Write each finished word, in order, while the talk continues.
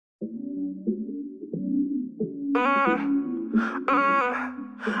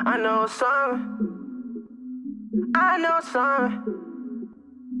I know something. I know something.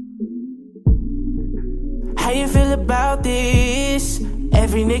 How you feel about this?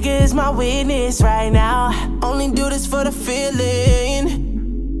 Every nigga is my witness right now. Only do this for the feeling.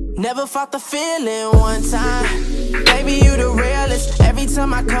 Never fought the feeling one time. Baby, you the realest. Every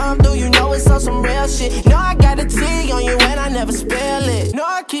time I come through, you know it's on some real shit. Know I got a T on you and I never spill it. Know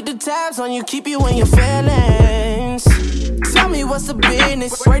I keep the tabs on you, keep you in your feelings. Tell me what's the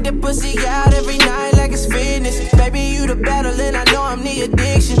business. Work the pussy out every night like it's fitness. Baby, you the battle and I know I'm the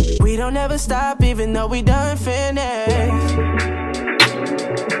addiction. We don't ever stop even though we done finished.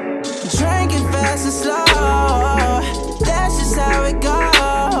 Drinking fast and slow, that's just how it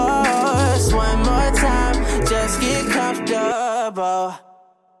goes. One more time, just get comfortable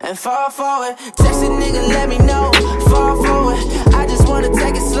and fall forward. Text a nigga, let me know. Fall forward, I just wanna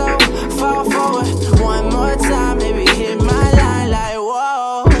take it slow. Fall forward, one more time, maybe hit my line like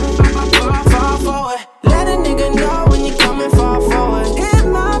whoa. Fall forward, let a nigga know when you coming. Fall forward, hit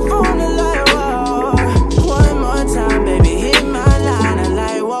my phone and like whoa. One more time, baby, hit my line and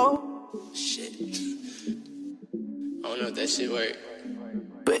like whoa. Shit, I don't know if that shit work.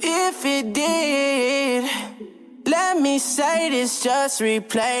 But if it did, let me say this, just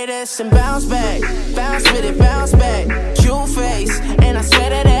replay this and bounce back. Bounce with it, bounce back. Cute face, and I swear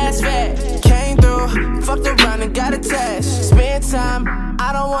that ass fat. Came through, fucked around and got attached. Spend time,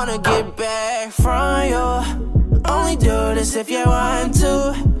 I don't wanna get back from you. Only do this if you want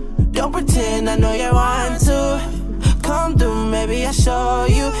to. Don't pretend I know you want to. Come through, maybe I'll show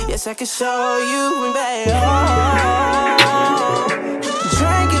you. Yes, I can show you, baby. Oh,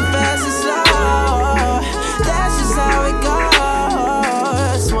 drinking fast and slow, that's just how it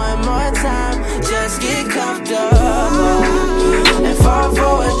goes. One more time, just get comfortable and fall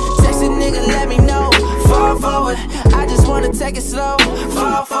forward. Text a nigga, let me know. Fall forward, I just wanna take it slow.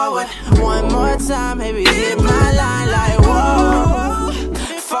 Fall forward, one more time, maybe hit my line like whoa.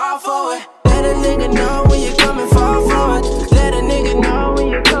 Fall forward, let a nigga know when you come.